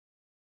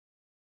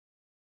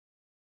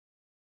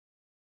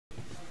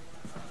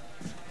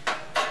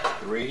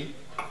3,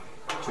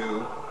 2,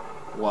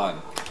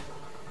 1.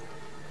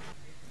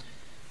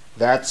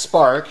 That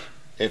spark,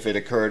 if it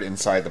occurred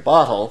inside the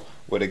bottle,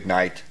 would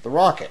ignite the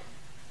rocket.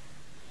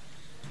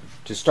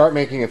 To start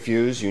making a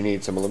fuse, you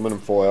need some aluminum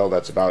foil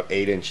that's about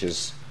 8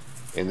 inches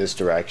in this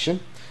direction.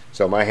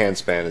 So my hand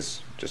span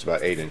is just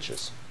about 8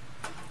 inches.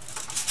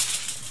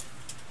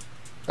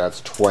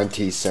 That's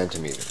 20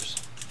 centimeters.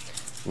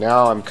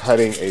 Now I'm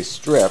cutting a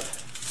strip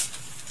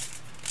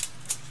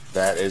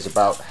that is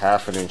about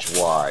 1/2 inch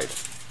wide.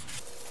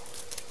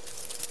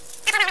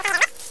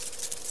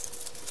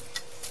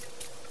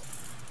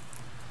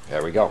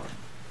 There we go.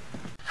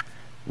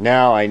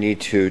 Now I need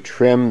to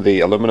trim the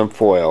aluminum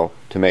foil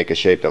to make a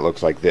shape that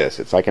looks like this.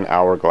 It's like an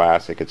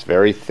hourglass. It gets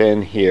very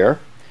thin here.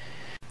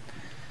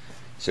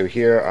 So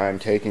here I'm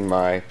taking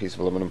my piece of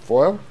aluminum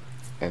foil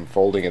and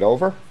folding it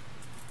over.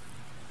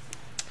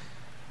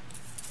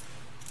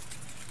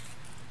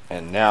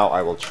 And now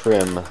I will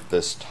trim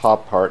this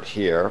top part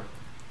here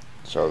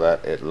so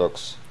that it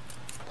looks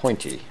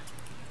pointy.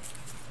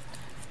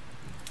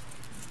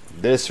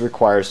 This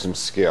requires some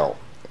skill.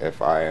 If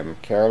I am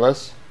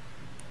careless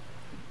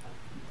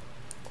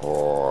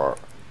or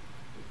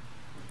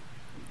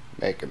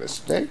make a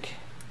mistake,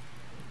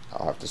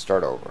 I'll have to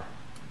start over.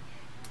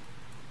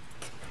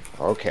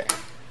 Okay.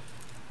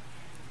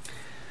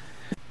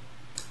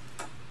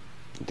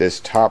 This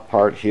top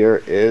part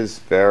here is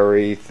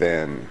very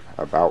thin.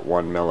 About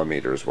 1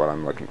 millimeter is what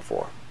I'm looking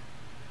for.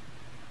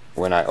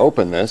 When I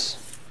open this,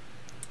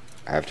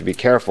 I have to be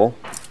careful.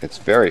 It's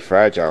very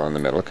fragile in the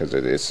middle because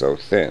it is so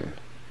thin.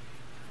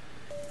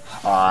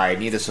 I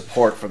need a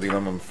support for the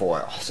aluminum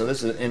foil. So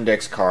this is an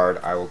index card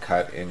I will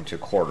cut into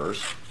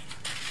quarters.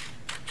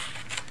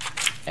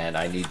 And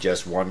I need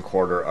just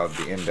 1/4 of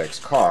the index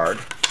card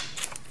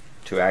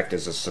to act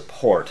as a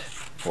support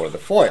for the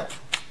foil.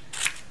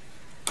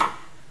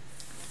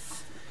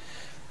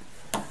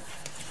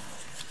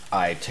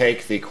 I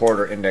take the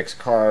 1/4 index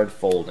card,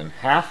 fold in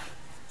half,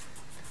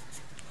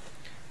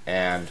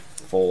 and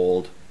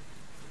fold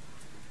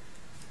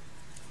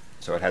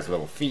so it has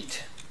little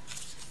feet.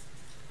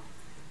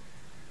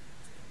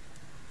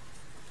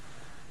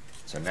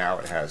 So now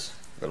it has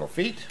little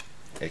feet,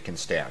 it can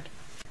stand.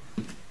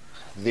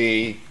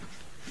 The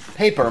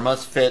paper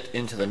must fit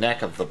into the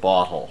neck of the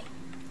bottle.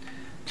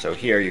 So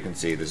here you can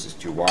see this is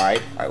too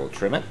wide. I will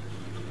trim it.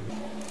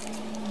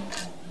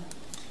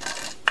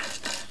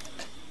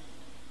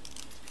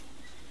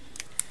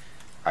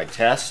 I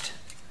test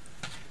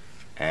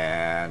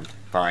and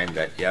find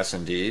that yes,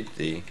 indeed,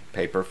 the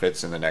paper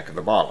fits in the neck of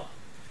the bottle.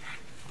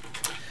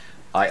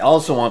 I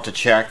also want to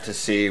check to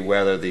see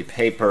whether the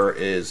paper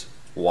is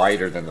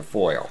wider than the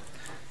foil.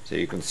 So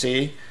you can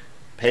see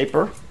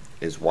paper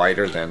is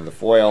wider than the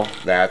foil.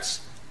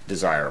 That's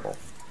desirable.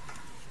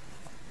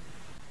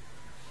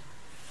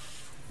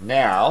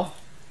 Now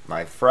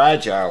my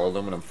fragile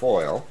aluminum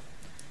foil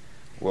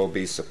will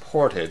be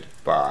supported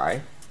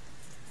by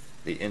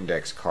the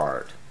index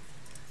card.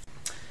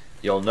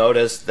 You'll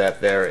notice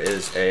that there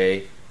is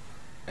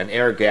an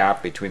air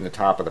gap between the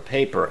top of the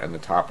paper and the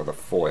top of the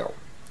foil.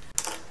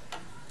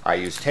 I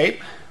use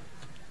tape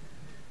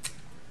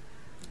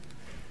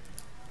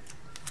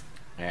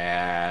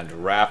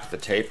and wrap the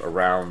tape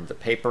around the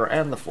paper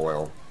and the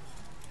foil.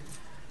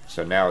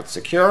 So now it's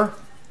secure,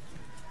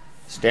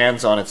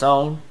 stands on its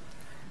own,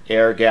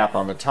 air gap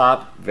on the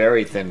top,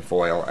 very thin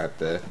foil at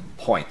the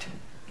point.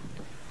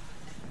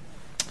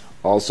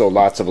 Also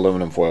lots of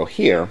aluminum foil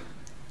here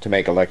to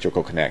make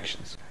electrical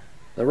connections.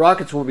 The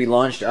rockets will be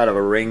launched out of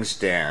a ring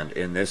stand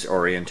in this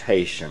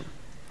orientation.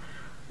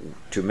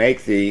 To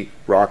make the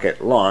rocket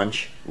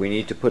launch, we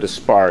need to put a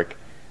spark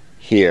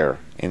here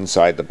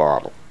inside the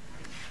bottle.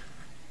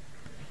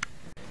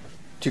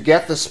 To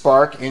get the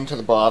spark into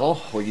the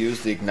bottle, we'll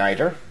use the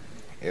igniter.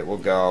 It will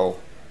go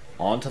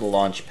onto the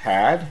launch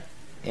pad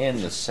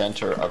in the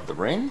center of the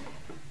ring.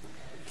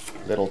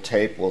 Little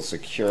tape will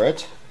secure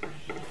it.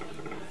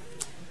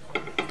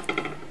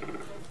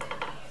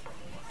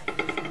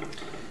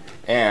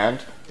 And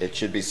it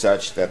should be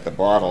such that the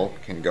bottle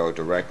can go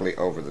directly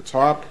over the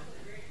top,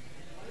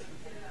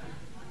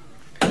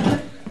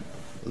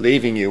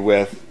 leaving you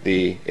with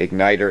the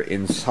igniter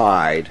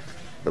inside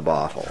the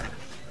bottle.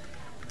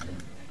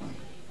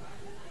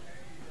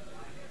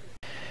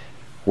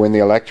 When the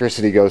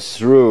electricity goes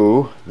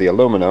through the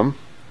aluminum,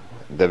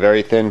 the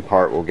very thin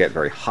part will get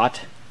very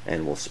hot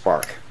and will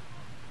spark.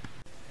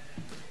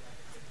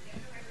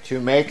 To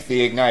make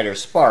the igniter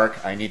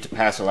spark, I need to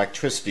pass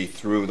electricity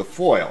through the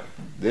foil.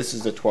 This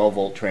is a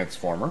 12-volt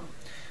transformer.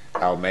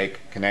 I'll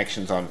make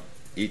connections on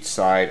each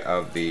side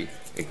of the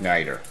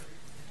igniter.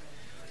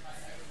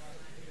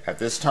 At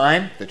this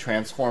time, the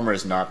transformer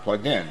is not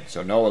plugged in,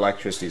 so no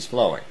electricity is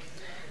flowing.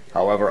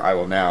 However, I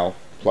will now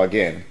plug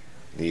in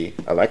the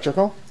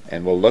electrical,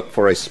 and we'll look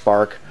for a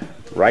spark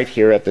right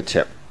here at the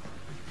tip.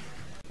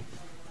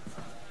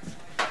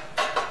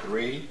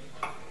 3,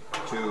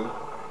 2,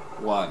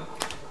 1.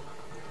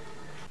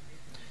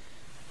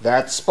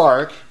 That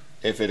spark,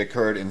 if it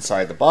occurred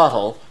inside the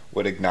bottle,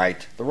 would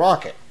ignite the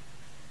rocket.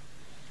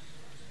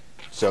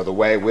 So the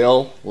way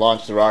we'll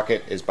launch the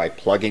rocket is by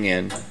plugging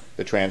in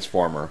the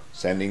transformer,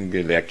 sending the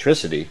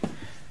electricity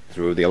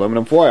through the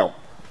aluminum foil.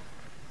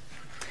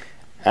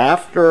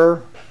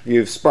 After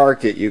you've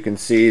sparked it, you can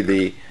see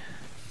the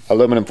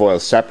aluminum foil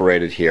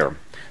separated here.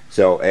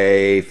 So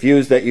a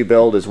fuse that you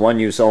build is one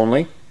use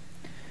only.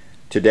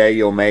 Today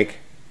you'll make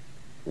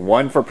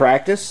one for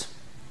practice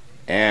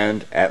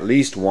and at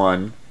least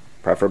one,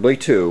 preferably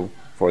two,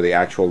 for the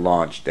actual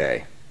launch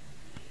day.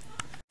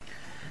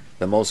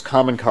 The most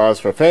common cause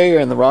for failure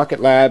in the Rocket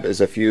Lab is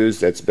a fuse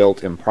that's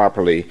built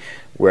improperly,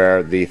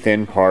 where the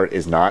thin part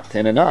is not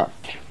thin enough.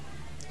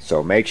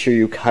 So make sure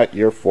you cut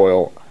your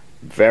foil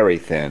very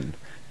thin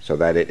so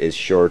that it is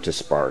sure to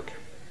spark.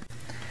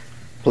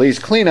 Please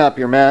clean up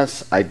your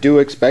mess. I do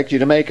expect you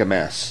to make a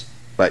mess,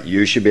 but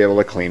you should be able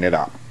to clean it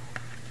up.